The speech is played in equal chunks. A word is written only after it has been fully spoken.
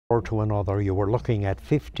to another, you were looking at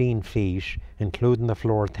 15 feet, including the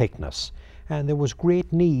floor thickness, and there was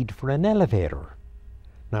great need for an elevator.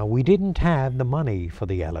 Now, we didn't have the money for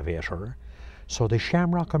the elevator, so the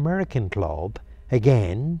Shamrock American Club,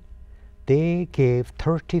 again, they gave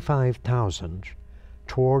 35,000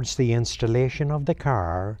 towards the installation of the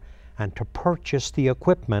car and to purchase the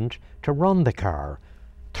equipment to run the car,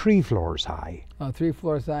 3 floors high. Oh, 3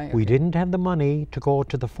 floors high? Okay. We didn't have the money to go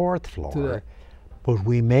to the 4th floor, but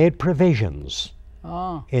we made provisions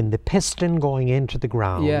in the piston going into the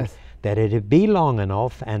ground that it'd be long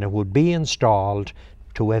enough and it would be installed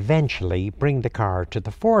to eventually bring the car to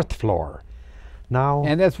the 4th floor. Now,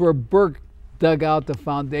 and that's where Burke dug out the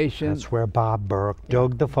foundation. That's where Bob Burke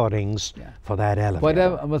dug the footings for that elevator. But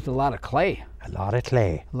that was a lot of clay. A lot of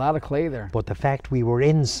clay. A lot of clay there. But the fact we were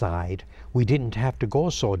inside, we didn't have to go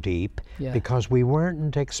so deep because we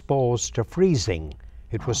weren't exposed to freezing.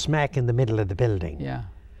 It was smack in the middle of the building. Yeah.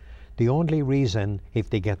 The only reason, if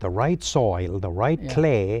they get the right soil, the right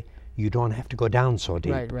clay, you don't have to go down so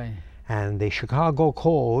deep. Right, right. And the Chicago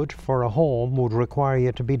code for a home would require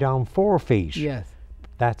you to be down 4 feet. Yes.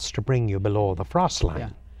 That's to bring you below the frost line. Yeah.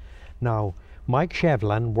 Now, Mike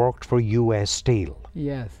Shevlin worked for U.S. Steel.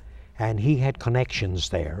 Yes. And he had connections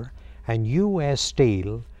there. And U.S.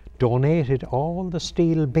 Steel donated all the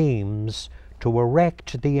steel beams to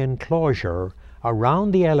erect the enclosure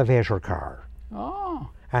around the elevator car. Oh.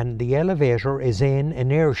 And the elevator is in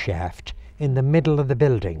an air shaft in the middle of the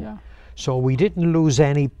building. Yeah. So we didn't lose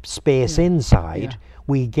any space inside.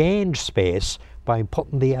 We gained space by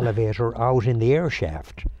putting the elevator out in the air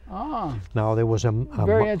shaft. Oh. Now there was a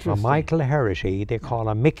Michael Herity, they call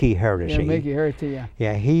him Mickey Herity. Yeah, Mickey Herity, yeah.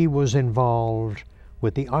 Yeah, he was involved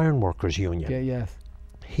with the Ironworkers Union. Yeah, yes.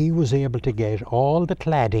 He was able to get all the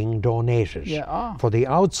cladding donated for the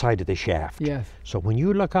outside of the shaft. Yes. So when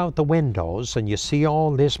you look out the windows and you see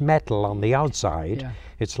all this metal on the outside,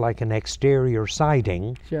 it's like an exterior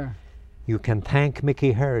siding. Sure. You can thank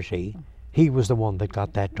Mickey Herity. He was the one that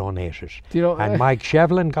got that donated. You know, and Mike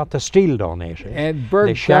Shevlin got the steel donated. And Burke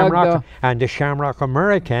the Shamrock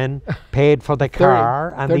American paid for the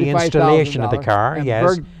car and the installation of the car. And yes,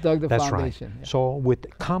 Burke dug the that's foundation. right. So with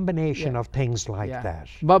a combination of things like that.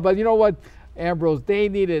 But you know what, Ambrose, they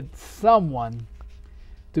needed someone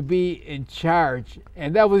to be in charge,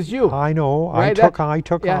 and that was you. I know. Right? I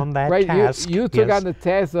took on that task. You took on the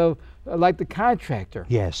task of like the contractor.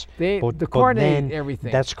 Yes. The coordinating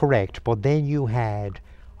everything. That's correct. But then you had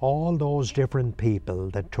all those different people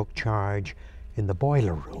that took charge in the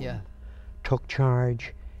boiler room. Yeah. Took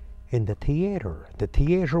charge in the theatre. The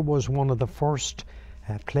theatre was one of the first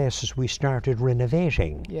places we started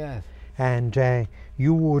renovating. Yes. And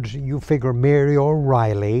you figure Mary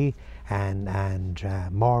O'Reilly and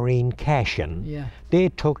Maureen Cashin, they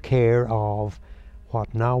took care of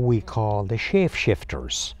what now we call the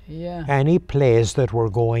shapeshifters. Yeah. Any plays that were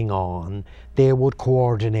going on, they would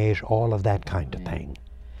coordinate all of that kind of thing.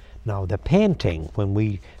 Now the painting, when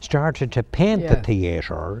we started to paint the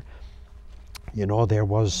theatre, you know, there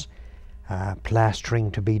was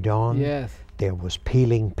plastering to be done. Yes. There was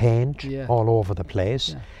peeling paint all over the place.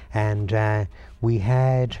 Yeah. And we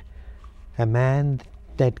had a man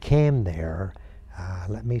that came there,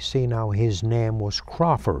 let me see now, his name was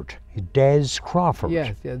Crawford, Des Crawford.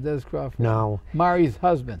 Yes, Des Crawford. Now, Mari's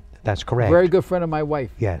husband. That's correct. Very good friend of my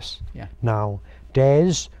wife. Yes. Yeah. Now,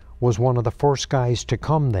 Des was one of the first guys to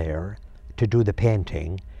come there to do the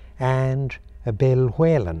painting, and Bill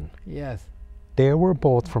Whalen. Yes. They were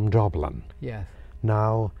both from Dublin. Yes.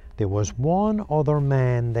 Now, there was one other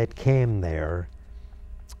man that came there.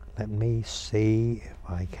 Let me see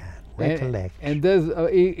if I can recollect. And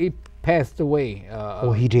he passed away.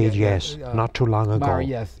 Oh, he did, yes, not too long ago.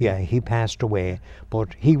 Yes. Yeah, he passed away.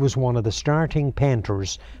 But he was one of the starting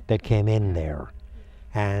painters that came in there,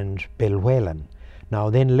 and Bill Whalen. Now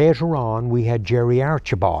then later on we had Jerry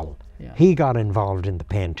Archibald. Yeah. He got involved in the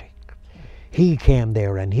painting. He came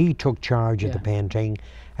there and he took charge of the painting,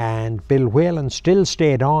 and Bill Whalen still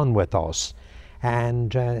stayed on with us, and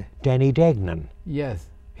Denny Degnan. Yes.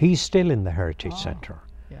 He's still in the Heritage Centre.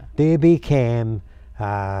 Yeah. They became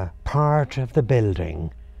part of the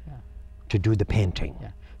building to do the painting. Yeah.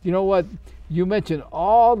 You know what? You mentioned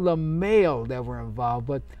all the male that were involved,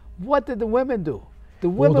 but what did the women do? The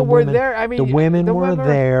women were there. I mean, the women were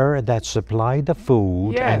there that supplied the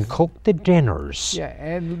food and cooked the dinners. Yeah,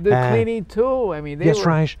 and the cleaning too. I mean, they were,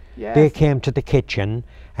 right. Yes. They came to the kitchen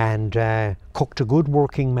and cooked a good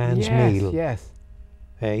working man's meal. Yes.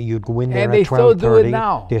 You'd go in there And at they 12:30. still do it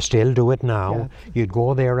now. They still do it now. Yeah. You'd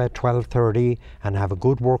go there at 12:30 and have a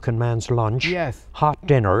good working man's lunch, Yes. hot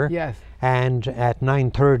dinner, Yes. and at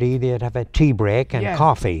 9:30 they'd have a tea break and Yes.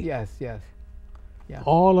 coffee. Yes, yes. Yeah.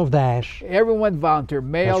 All of that. Everyone volunteered,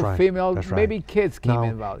 male, That's right, female, that's right. maybe kids came Now,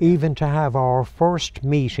 involved. even to have our first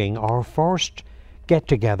meeting, our first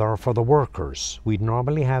get-together for the workers, we'd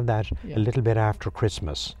normally have that Yeah. a little bit after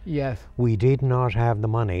Christmas. Yes. We did not have the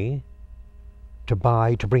money to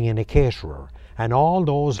bring in a caterer, and all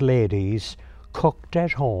those ladies cooked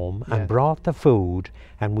at home and Yes. brought the food,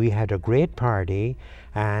 and we had a great party.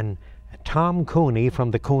 And Tom Cooney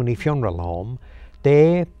from the Cooney Funeral Home,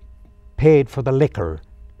 they paid for the liquor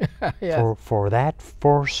Yes. for that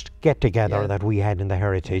first get-together Yes. that we had in the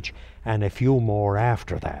Heritage, and a few more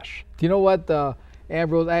after that. Do you know what,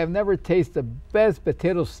 Ambrose? I have never tasted the best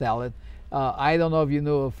potato salad. I don't know if you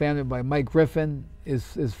know a family by Mike Griffin,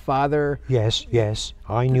 his father. Yes, yes,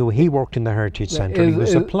 I knew he worked in the Heritage Yeah, Centre. He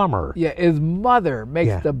was a plumber. Yeah, his mother makes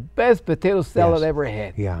Yeah. the best potato salad Yes. I ever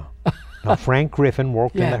had. Yeah. Now, Frank Griffin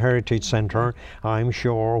worked in Yeah. the Heritage Centre, I'm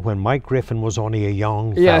sure, when Mike Griffin was only a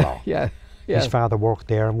young Yeah, fellow. yeah, His yeah. father worked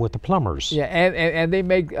there with the plumbers. Yeah, and they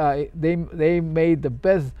make they made the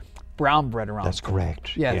best brown bread around. That's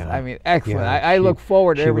correct. Yes, yeah. I mean excellent. Yeah, I look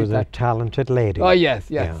forward to She every was time. a talented lady. Oh yes,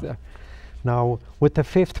 yes, Yeah. Now, with the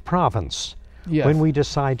 5th province, yes. when we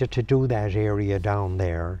decided to do that area down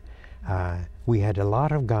there, we had a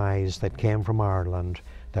lot of guys that came from Ireland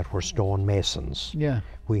that were stonemasons. Yeah.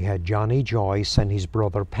 We had Johnny Joyce and his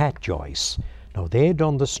brother Pat Joyce. Now, they'd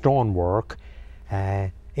done the stonework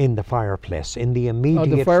in the fireplace, in the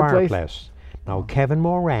immediate fireplace? Now, Kevin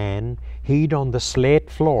Moran, he done the slate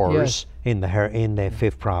floors in the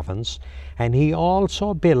 5th province, and he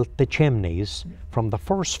also built the chimneys from the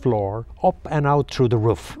first floor up and out through the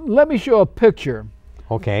roof. Let me show a picture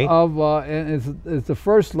Okay. of and it's the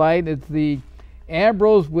first slide. It's the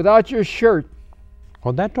Ambrose without your shirt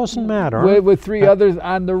Well, that doesn't matter. with three others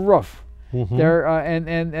on the roof. Mhm. There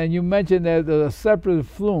and you mentioned that the separate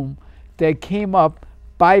flume that came up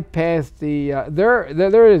bypassed the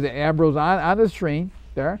there is Ambrose on the screen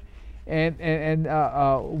there, and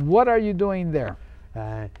what are you doing there?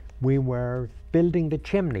 We were building the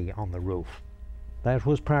chimney on the roof. That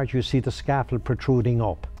was part, you see the scaffold protruding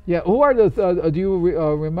up. Yeah, who are those? Do you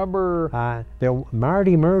remember?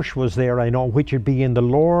 Marty Mersch was there, I know, which would be in the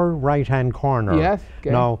lower right-hand corner. Yes,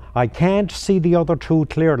 okay. Now, I can't see the other two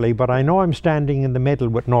clearly, but I know I'm standing in the middle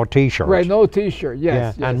with no T-shirt. Right, no T-shirt. Yes, Yeah,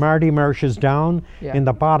 yes. and Marty Mersch is down Yeah. in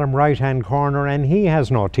the bottom right-hand corner, and he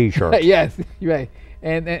has no T-shirt. Yes, right.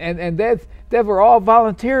 And that were all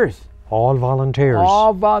volunteers. All volunteers.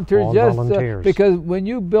 All volunteers. All just volunteers. because when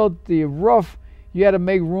you built the roof, you had to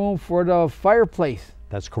make room for the fireplace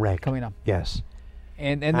That's correct. coming up, Yes.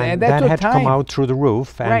 and And that that took had time. to come out through the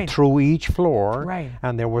roof and Right. through each floor. Right.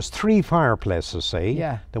 And there was 3 fireplaces, see?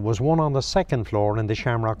 Yeah. There was one on the 2nd floor in the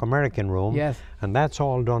Shamrock American room. Yes. And that's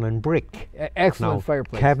all done in brick. Excellent Now,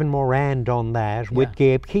 fireplace. Kevin Moran done that with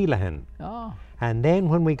Gabe Keelahan. Oh, And then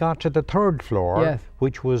when we got to the 3rd floor, Yes.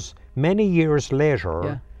 which was many years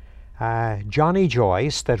later, Johnny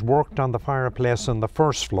Joyce, that worked on the fireplace on the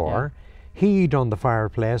 1st floor, he done the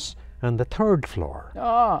fireplace on the 3rd floor.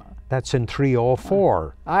 oh. That's in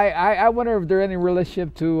 304. I wonder if there's any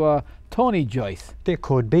relationship to Tony Joyce. They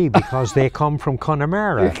could be, because they come from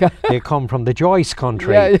Connemara. They come from the Joyce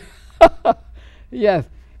country. Yeah. Yes.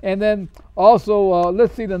 And then also,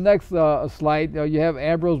 let's see the next slide. You have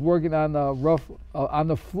Ambrose working on the roof, on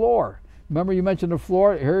the floor. Remember you mentioned the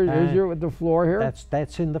floor? Here's the floor here.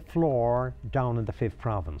 That's in the floor down in the 5th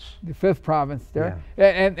province. The 5th province there.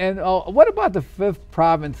 And what about the 5th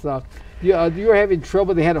province? You were having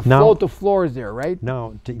trouble. They had to float the floors there, right?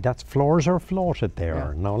 No, that's floors are floated there.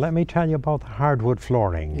 Yeah. Now let me tell you about the hardwood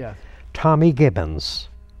flooring. Yes. Tommy Gibbons,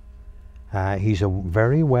 he's a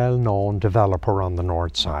very well-known developer on the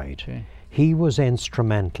north side. Okay. He was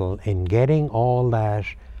instrumental in getting all that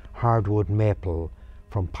hardwood maple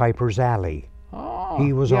from Piper's Alley. Oh,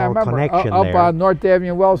 He was I our remember, connection up there. on North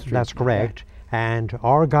Avenue, Wall Street. That's correct. And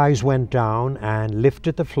our guys went down and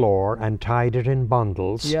lifted the floor and tied it in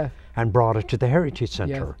bundles Yes. and brought it to the Heritage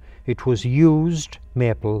Centre. It was used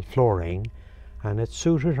maple flooring, and it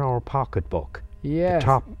suited our pocketbook. Yes. The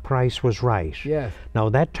top price was right. Yes. Now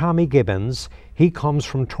that Tommy Gibbons, he comes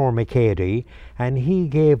from Tormacady, and he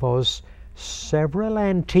gave us several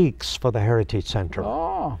antiques for the Heritage Centre,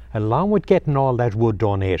 Oh. along with getting all that wood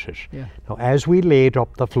donated. Yeah. Now, as we laid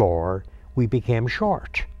up the floor, we became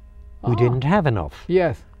short. We didn't have enough.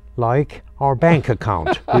 Yes. Like our bank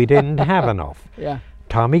account, we didn't have enough. Yeah.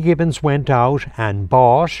 Tommy Gibbons went out and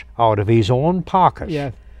bought out of his own pocket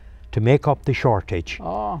Yes. to make up the shortage,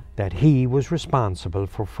 Oh, that he was responsible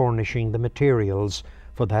for furnishing the materials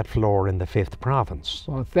for that floor in the 5th province.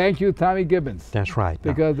 well, thank you, Tommy Gibbons. That's right.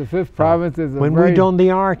 Now, Because the 5th province is a when very... we done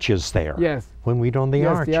the arches there, Yes. when we done the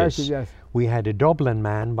Yes, arches, the arches, yes. we had a Dublin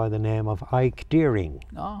man by the name of Ike Deering.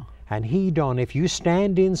 Oh, And he done, if you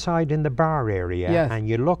stand inside in the bar area Yes. and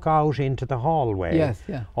you look out into the hallway, yes,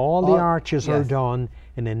 yeah. all the All- arches are yes. done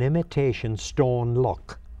in an imitation stone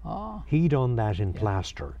look. Oh, He done that in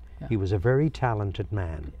plaster. Yeah. He was a very talented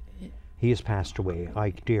man. He has passed away,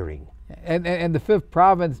 Ike Deering. and the 5th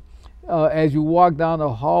province, as you walk down the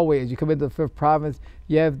hallway, as you come into the 5th province,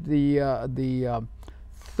 you have the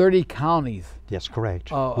 30 counties. Yes,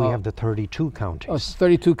 correct. Uh, we uh, have the 32 counties.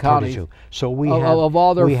 32 counties. 32. So we Of- have, of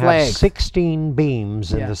all their we have flags. 16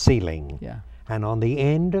 beams in Yeah. the ceiling. Yeah. And on the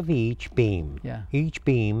end of each beam, Yeah. each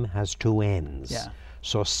beam has 2 ends. Yeah.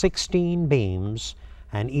 So 16 beams,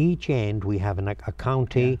 and each end we have a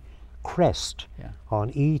county crest Yeah. on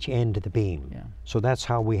each end of the beam. Yeah. So that's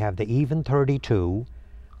how we have the even 32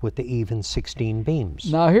 with the even 16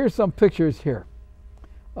 beams. Now here's some pictures here.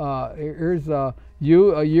 Here's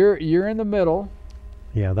you. You're in the middle,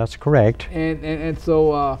 Yeah, that's correct. and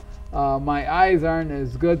so my eyes aren't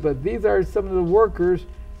as good, but these are some of the workers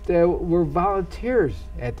that were volunteers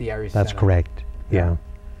at the Irish That's Center. correct. Yeah.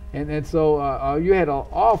 And so you had an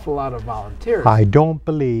awful lot of volunteers. I don't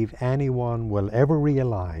believe anyone will ever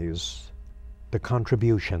realize the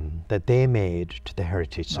contribution that they made to the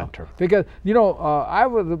Heritage Center. Because, you know, I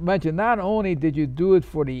would mention not only did you do it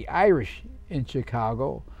for the Irish in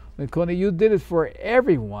Chicago, but you did it for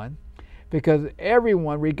everyone, because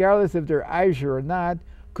everyone, regardless if they're Irish or not,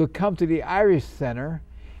 could come to the Irish Center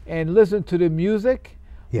and listen to the music,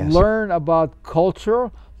 Yes. learn about culture,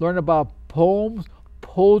 learn about poems,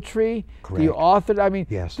 poetry, Correct. the author. I mean,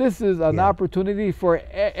 Yes. this is an Yeah. opportunity for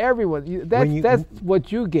everyone. That's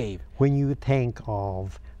what you gave. When you think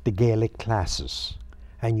of the Gaelic classes,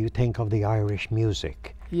 and you think of the Irish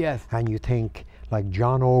music, Yes. and you think like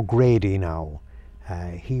John O'Grady now,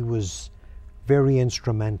 he was very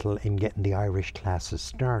instrumental in getting the Irish classes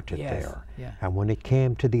started Yes, there. yeah. And when it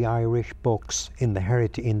came to the Irish books in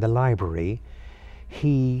the library,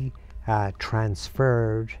 he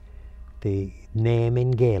transferred the name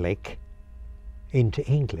in Gaelic into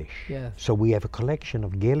English. Yes. So we have a collection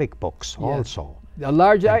of Gaelic books Yes. also. The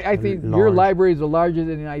large, I think your large. library is the largest in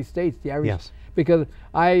the United States, the Irish. Yes. Because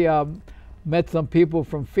I met some people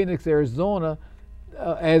from Phoenix, Arizona,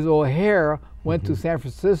 as O'Hare went to San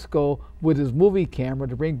Francisco with his movie camera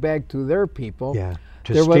to bring back to their people. Yeah,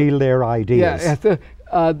 to There was- steal their ideas.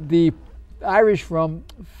 Yeah, the Irish from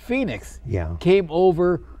Phoenix Yeah. came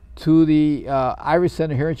over to the Irish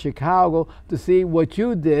Center here in Chicago to see what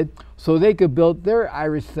you did so they could build their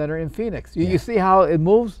Irish Center in Phoenix. You see how it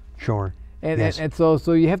moves? Sure. And, Yes. and so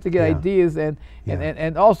you have to get Yeah. ideas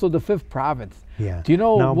and also the 5th province. Yeah. Do you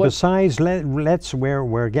know now, what? besides,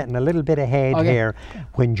 we're getting a little bit ahead Okay. here.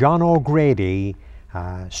 When John O'Grady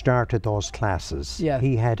started those classes, Yes.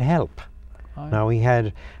 he had help. Oh, yeah. Now, he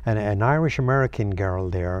had an Irish-American girl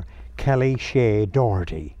there, Kelly Shea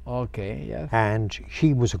Doherty, Okay, yes. and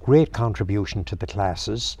she was a great contribution to the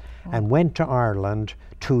classes Oh. and went to Ireland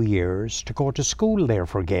 2 years to go to school there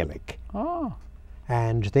for Gaelic. Oh,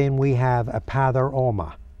 And then we have a Pather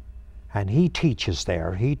Oma, and he teaches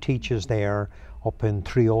there. He teaches there up in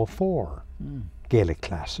 304 Gaelic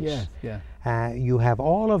classes. yes, yeah. You have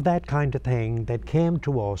all of that kind of thing that came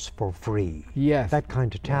to us for free. Yes. That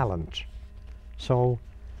kind of talent. So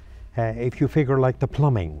if you figure like the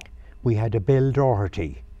plumbing, we had a Bill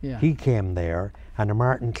Doherty. Yeah. He came there, and a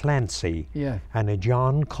Martin Clancy, Yeah. and a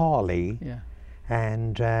John Cawley, Yeah.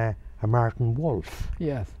 and a Martin Wolfe.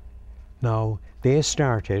 Yes. Now,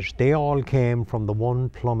 they all came from the one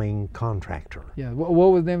plumbing contractor. Yeah. What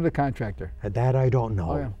was the name of the contractor? That I don't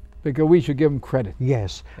know. Oh, yeah. Because we should give him credit.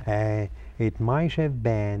 Yes, it might have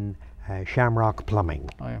been Shamrock Plumbing.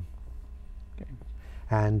 Oh, yeah.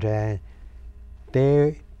 And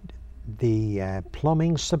the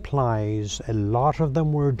plumbing supplies, a lot of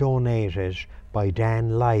them were donated by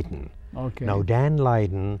Dan Lydon. Okay. Now, Dan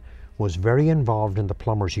Lydon was very involved in the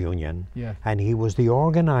Plumbers Union, Yes. and he was the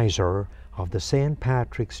organizer of the St.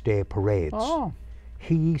 Patrick's Day parades. Oh.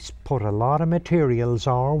 He's put a lot of materials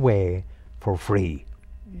our way for free.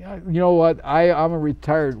 Yeah, you know what? I'm a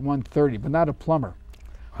retired 130, but not a plumber,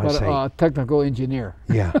 I but say. a technical engineer.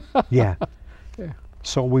 Yeah, yeah. Yeah.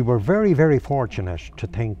 So we were very, very fortunate to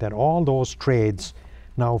think that all those trades,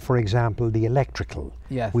 now for example, the electrical,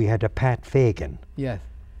 Yes. we had a Pat Fagan, Yes.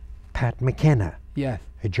 Pat McKenna, Yes.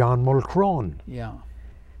 a John Mulcrone. Yeah.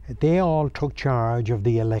 They all took charge of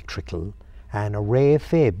the electrical, and a Ray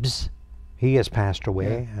Phibbs He has passed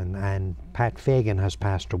away, and Pat Fagan has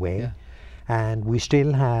passed away. Yeah. And we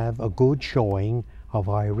still have a good showing of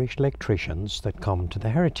Irish electricians that come to the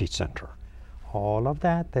Heritage Centre. All of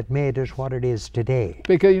that made it what it is today.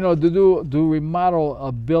 Because, you know, to remodel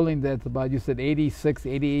a building that's about, you said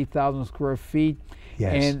 88,000 square feet.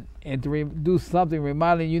 Yes. And to do something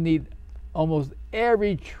remodeling, you need almost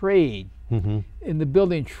every trade in the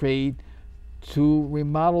building trade to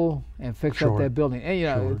remodel and fix up that building. And, you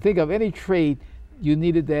know, think of any trade, you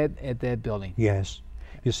needed that at that building. Yes.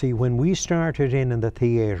 You see, when we started in the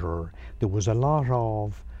theatre, there was a lot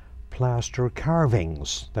of plaster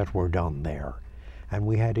carvings that were done there. And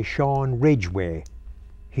we had a Sean Ridgway.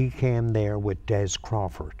 He came there with Des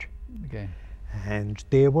Crawford. Okay. And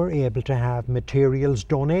they were able to have materials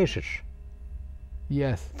donated.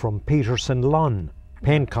 Yes. From Peterson Lunn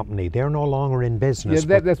Paint Company. They're no longer in business.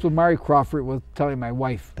 Yeah, that's what Mary Crawford was telling my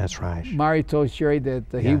wife. That's right. Mary told Sherry that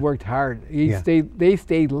he worked hard. They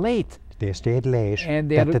stayed late. They stayed late, and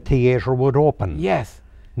that the theatre would open. Yes.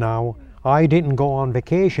 Now, I didn't go on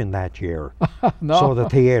vacation that year, no. so the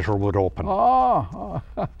theatre would open. Oh.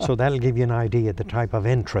 So that'll give you an idea of the type of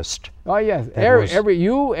interest. Oh, yes.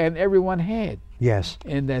 You and everyone had. Yes.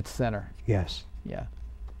 In that center. Yes. Yeah.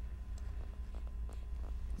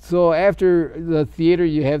 So after the theater,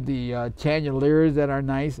 you have the chandeliers that are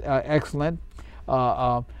nice, excellent.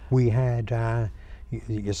 We had,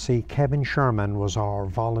 you see, Kevin Sherman was our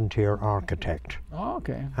volunteer architect. Oh,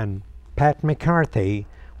 okay. And Pat McCarthy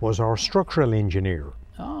was our structural engineer.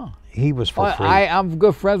 Oh. He was for free. I'm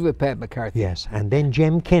good friends with Pat McCarthy. Yes, and then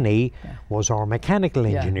Jim Kinney was our mechanical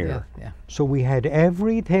engineer. Yeah. So we had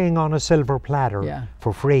everything on a silver platter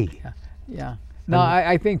for free. Yeah. Now,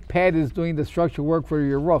 I think Pat is doing the structural work for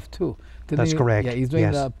your roof, too. That's correct. Yeah, he's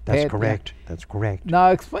doing the that's correct. That's correct. Now,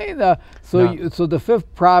 explain, so the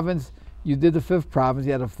fifth province, you did the fifth province,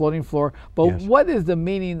 you had a floating floor, but what is the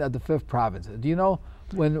meaning of the fifth province? Do you know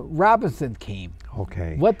when Robinson came?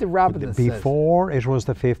 Okay. What did Robinson say? Before it was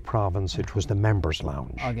the fifth province, it was the members'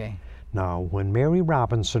 lounge. Okay. Now, when Mary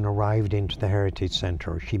Robinson arrived into the Heritage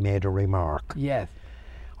Centre, she made a remark. Yes.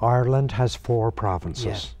 Ireland has 4 provinces.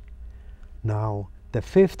 Yes. Now, the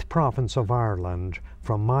 5th province of Ireland,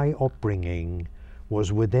 from my upbringing,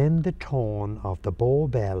 was within the tone of the Bow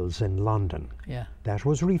Bells in London. Yeah. That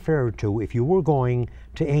was referred to, if you were going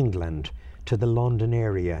to England, to the London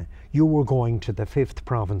area, you were going to the 5th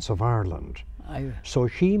province of Ireland. So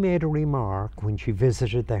she made a remark when she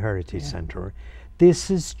visited the Heritage Centre, this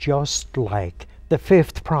is just like the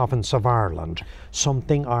 5th province of Ireland,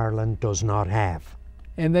 something Ireland does not have.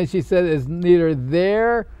 And then she said it's neither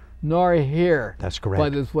there nor here. That's correct.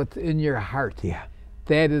 But it's what's in your heart. Yeah.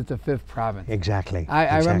 That is the 5th province. Exactly.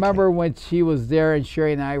 I remember when she was there and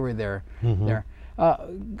Sherry and I were there.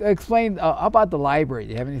 Explain about the library.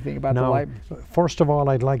 Do you have anything about the library? First of all,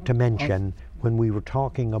 I'd like to mention when we were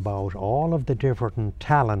talking about all of the different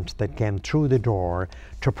talent that came through the door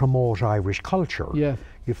to promote Irish culture. Yes.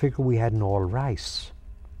 You figure we had Noel Rice.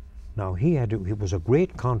 Now, he was a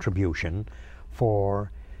great contribution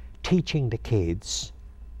for teaching the kids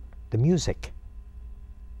the music.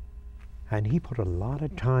 And he put a lot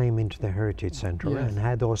of time into the Heritage Centre and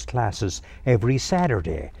had those classes every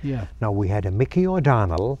Saturday. Yeah. Now, we had a Mickey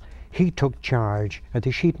O'Donnell. He took charge of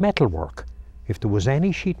the sheet metal work. If there was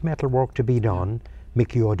any sheet metal work to be done,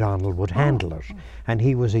 Mickey O'Donnell would handle it. And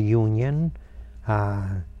he was a union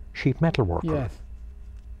sheet metal worker. Yes.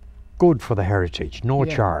 Good for the Heritage, no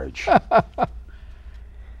charge.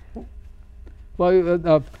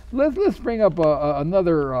 Well, let's bring up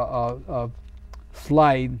another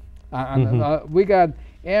slide. We got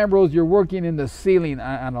Ambrose. You're working in the ceiling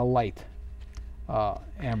on a light.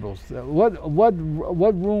 Ambrose, what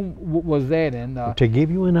room was that in? To give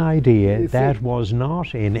you an idea, that was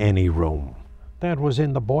not in any room. That was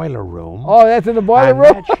in the boiler room. Oh, that's in the boiler room.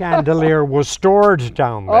 And that chandelier was stored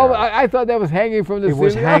down there. Oh, I thought that was hanging from the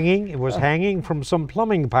ceiling. It was hanging from some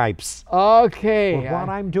plumbing pipes. Okay. But what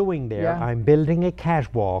I'm doing there, I'm building a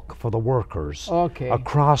catwalk for the workers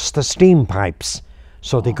across the steam pipes,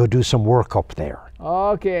 so they could do some work up there.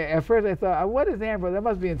 Okay. At first I thought, what is Ambrose? That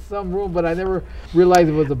must be in some room, but I never realized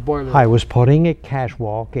it was a boiler. I was putting a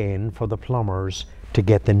catwalk in for the plumbers to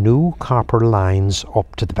get the new copper lines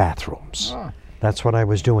up to the bathrooms. That's what I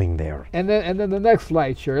was doing there. And then the next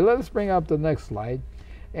slide, Sherry. Let's bring up the next slide.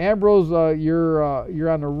 Ambrose, you're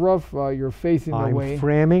on the roof. You're facing the way. I'm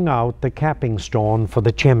framing out the capping stone for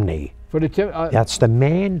the chimney. For the chimney. That's the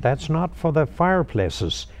main. That's not for the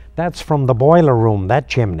fireplaces. That's from the boiler room. That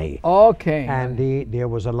chimney. Okay. And there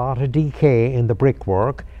was a lot of decay in the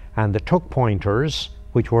brickwork, and the tuck pointers,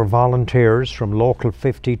 which were volunteers from Local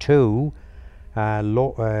 52,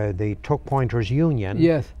 the Tuck Pointers Union,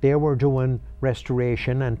 Yes. they were doing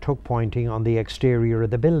restoration and tuck pointing on the exterior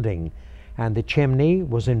of the building. And the chimney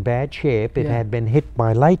was in bad shape. It Yeah. had been hit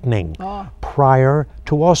by lightning Oh. prior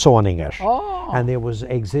to us owning it. Oh. And there was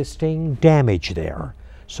existing damage there.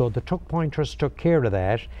 So the Tuck Pointers took care of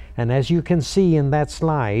that. And as you can see in that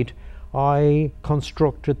slide, I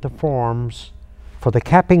constructed the forms for the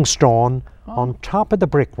capping stone on top of the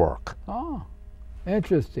brickwork. Oh,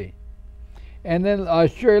 interesting. And then,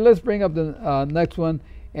 Sherry, let's bring up the next one.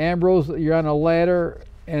 Ambrose, you're on a ladder,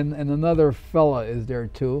 and another fella is there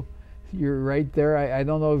too. You're right there. I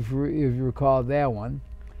don't know if you recall that one,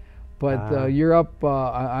 but you're up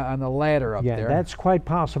on a ladder up there. Yeah, that's quite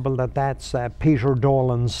possible that's Peter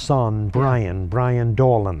Dolan's son, Brian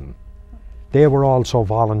Dolan. They were also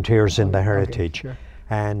volunteers in the Heritage. Sure.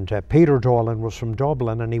 And Peter Dolan was from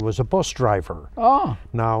Dublin, and he was a bus driver. Oh.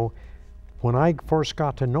 Now, when I first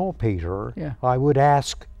got to know Peter, Yeah. I would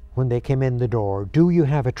ask when they came in the door, "Do you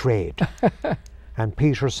have a trade?" And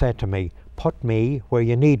Peter said to me, "Put me where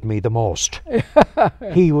you need me the most."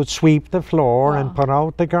 He would sweep the floor and put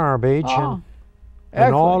out the garbage, and an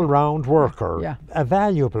Excellent. all-round worker, Yeah. a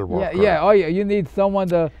valuable worker. Yeah, yeah. Oh, yeah. You need someone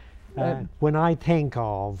to. When I think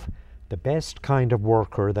of the best kind of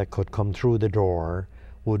worker that could come through the door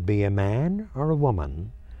would be a man or a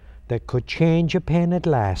woman that could change a pane of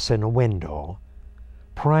glass in a window,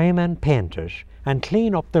 prime and paint it, and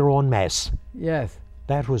clean up their own mess. Yes.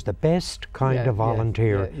 That was the best kind Yeah, of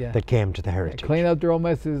volunteer yeah. that came to the Heritage. Clean up their own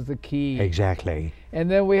mess is the key. Exactly. And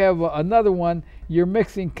then we have another one. You're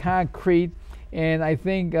mixing concrete, and I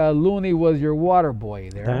think Looney was your water boy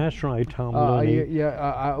there. That's right, Tom Looney.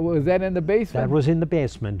 Was that in the basement? That was in the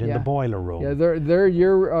basement, in the boiler room. Yeah, there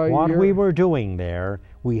you're. What we were doing there,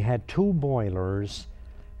 we had two boilers.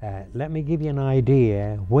 Let me give you an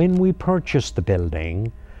idea. When we purchased the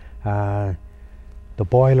building, the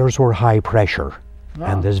boilers were high pressure.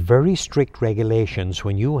 And there's very strict regulations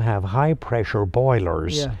when you have high pressure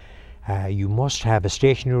boilers. You must have a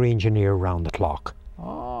stationary engineer round the clock.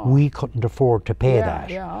 Oh. We couldn't afford to pay that.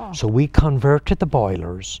 Yeah. So we converted the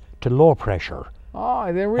boilers to low pressure. Oh,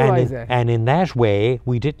 I didn't realize that. And in that way,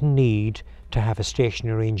 we didn't need to have a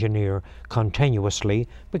stationary engineer continuously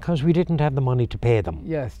because we didn't have the money to pay them.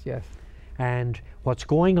 Yes, yes. And what's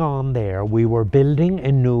going on there, we were building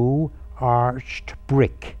a new arched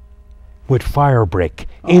brick with fire brick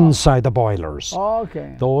inside the boilers. Oh,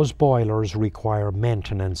 okay. Those boilers require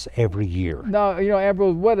maintenance every year. Now, you know,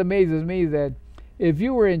 Ambrose, what amazes me is that if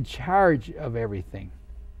you were in charge of everything,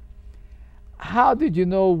 how did you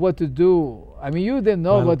know what to do? I mean, you didn't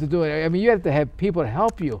know what to do. I mean, you had to have people to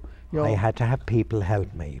help you. You know. I had to have people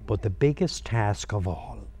help me, but the biggest task of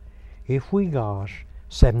all, if we got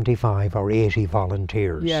 75 or 80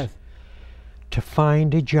 volunteers, Yes. to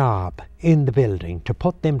find a job in the building, to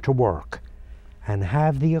put them to work and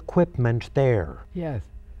have the equipment there, Yes.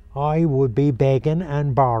 I would be begging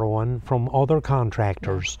and borrowing from other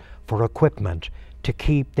contractors for equipment to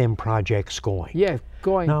keep them projects going. Yes,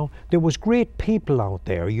 going. Now, there was great people out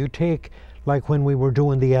there. You take, like when we were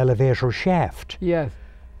doing the elevator shaft, Yes.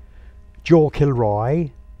 Joe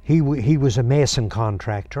Kilroy, he was a mason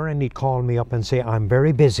contractor, and he'd call me up and say, "I'm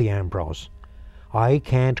very busy, Ambrose. I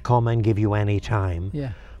can't come and give you any time,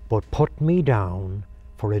 Yeah. but put me down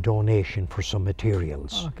for a donation for some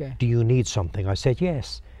materials. Okay. Do you need something?" I said,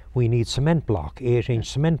 "Yes. We need cement block, 8-inch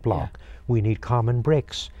cement block. We need common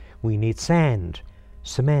bricks. We need sand,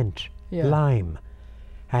 cement, lime."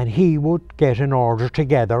 And he would get an order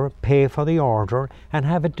together, pay for the order, and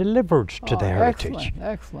have it delivered to the Heritage. Excellent,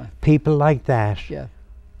 excellent. People like that Yes.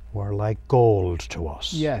 were like gold to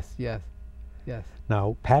us. Yes, yes, yes.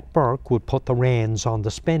 Now, Pat Burke would put the reins on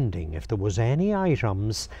the spending. If there was any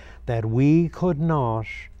items that we could not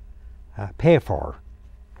pay for,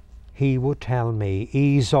 he would tell me,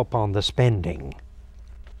 "Ease up on the spending."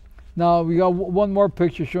 Now we got one more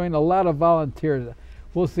picture showing a lot of volunteers.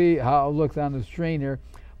 We'll see how it looks on the screen here,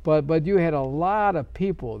 but you had a lot of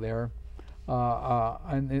people there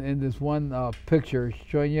in this one picture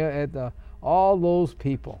showing you at all those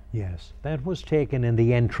people. Yes, that was taken in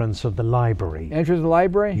the entrance of the library. Entrance of the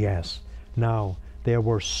library? Yes. Now, there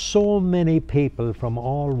were so many people from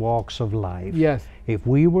all walks of life. Yes. If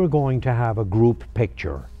we were going to have a group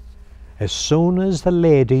picture, as soon as the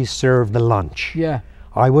ladies served the lunch, Yeah.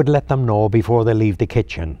 I would let them know before they leave the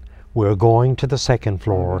kitchen, we're going to the second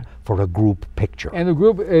floor for a group picture. And the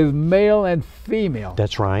group is male and female.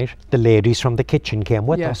 That's right. The ladies from the kitchen came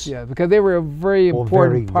with us. Yes, because they were a very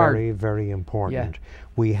important part. Very, very important.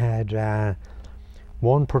 We had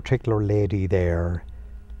one particular lady there,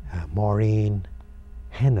 Maureen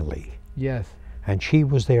Hennelly. Yes. And she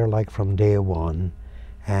was there like from day one.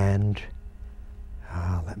 And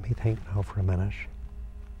let me think now for a minute.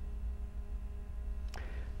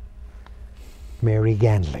 Mary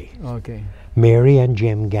Ganley. Okay. Mary and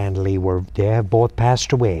Jim Ganley they have both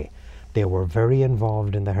passed away. They were very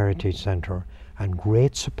involved in the Heritage Centre and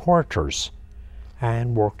great supporters,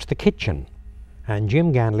 and worked the kitchen. And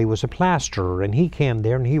Jim Ganley was a plasterer, and he came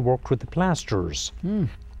there and he worked with the plasterers. Hmm.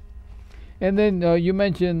 And then you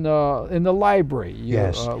mentioned in the library.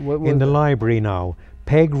 Yes, in the library now,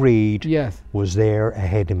 Peg Reed yes. was there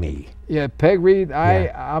ahead of me. Yeah, Peg Reed.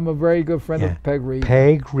 I'm a very good friend of Peg Reed.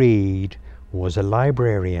 Peg Reed was a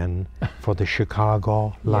librarian for the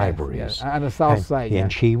Chicago libraries. Yes, on the south side.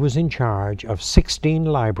 And she was in charge of 16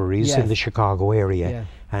 libraries in the Chicago area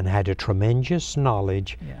and had a tremendous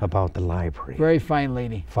knowledge about the library. Very fine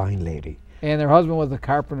lady. Fine lady. And her husband was a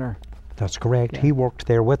carpenter. That's correct. He worked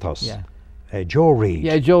there with us. Yeah. Joe Reed.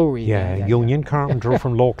 Yeah, Joe Reed. Union carpenter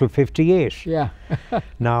from Local 58. Yeah.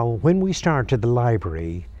 Now, when we started the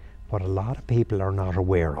library, what a lot of people are not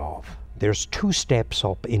aware of, there's 2 steps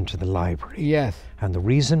up into the library. Yes. And the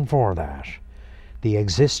reason for that, the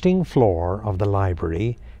existing floor of the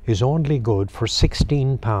library is only good for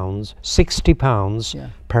 16 pounds, 60 pounds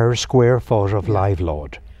per square foot of live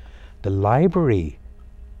load. The library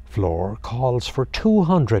floor calls for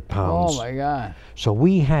 200 pounds. Oh my God. So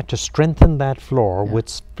we had to strengthen that floor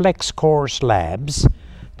with flex core slabs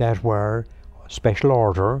that were special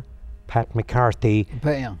order. Pat McCarthy,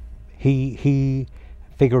 he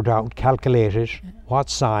figured out, calculated what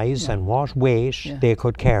size and what weight they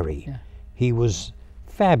could carry. He was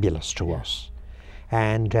fabulous to us.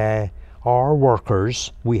 And our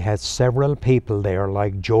workers, we had several people there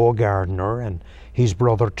like Joe Gardner and his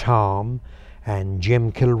brother Tom and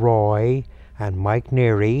Jim Kilroy and Mike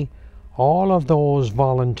Neary. All of those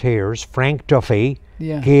volunteers, Frank Duffy,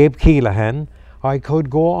 Gabe Keelahan, I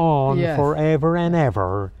could go on forever and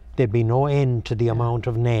ever. There'd be no end to the amount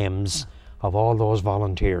of names of all those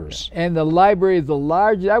volunteers. And the library is the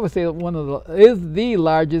largest, I would say is the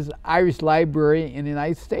largest Irish library in the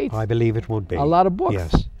United States. I believe it would be. A lot of books.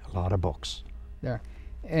 Yes, a lot of books. There.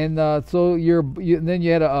 And so then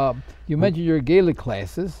you had you mentioned your Gaelic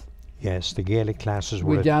classes. Yes, the Gaelic classes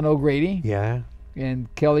were with John O'Grady. Yeah.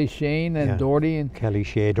 And Kelly Shane and Doherty. And Kelly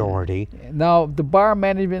Shea Doherty. Now, the bar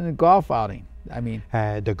management and golf outing, I mean.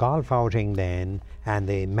 The golf outing then and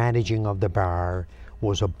the managing of the bar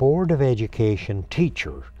was a Board of Education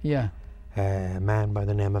teacher. Yeah. A man by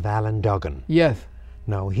the name of Alan Duggan. Yes.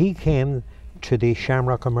 Now, he came to the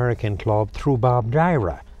Shamrock American Club through Bob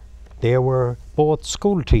Dyra. They were both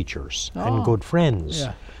school teachers and good friends.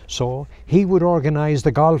 Yeah. So he would organize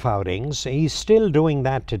the golf outings. He's still doing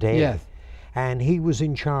that today. Yes. And he was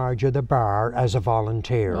in charge of the bar as a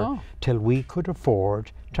volunteer till we could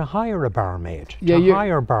afford to hire a barmaid, to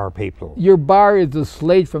hire bar people. Your bar is the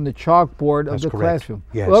slate from the chalkboard of the classroom.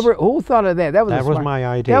 Yes. Who thought of that? That was my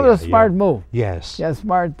idea. That was a smart move. Yes. Yeah,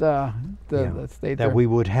 smart. The slate that we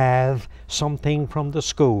would have something from the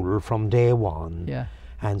school from day one. Yeah.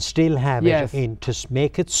 And still have it in to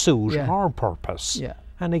make it suit our purpose. Yeah.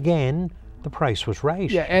 And again, the price was right.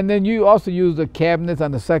 Yeah, and then you also used the cabinets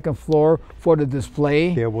on the second floor for the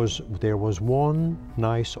display. There was one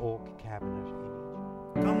nice oak cabinet.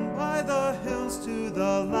 Come by the hills to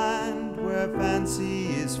the land where fancy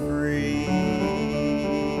is free,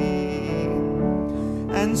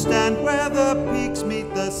 and stand where the peaks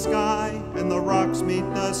meet the sky and the rocks meet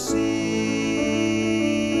the sea,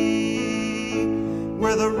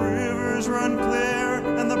 where the rivers run clear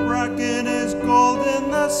and the bracken is gold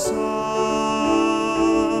in the sun,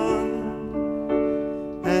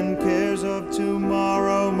 and cares of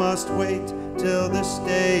tomorrow must wait till this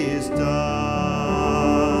day is done.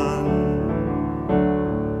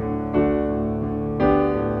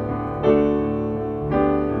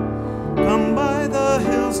 Come by the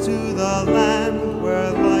hills to the land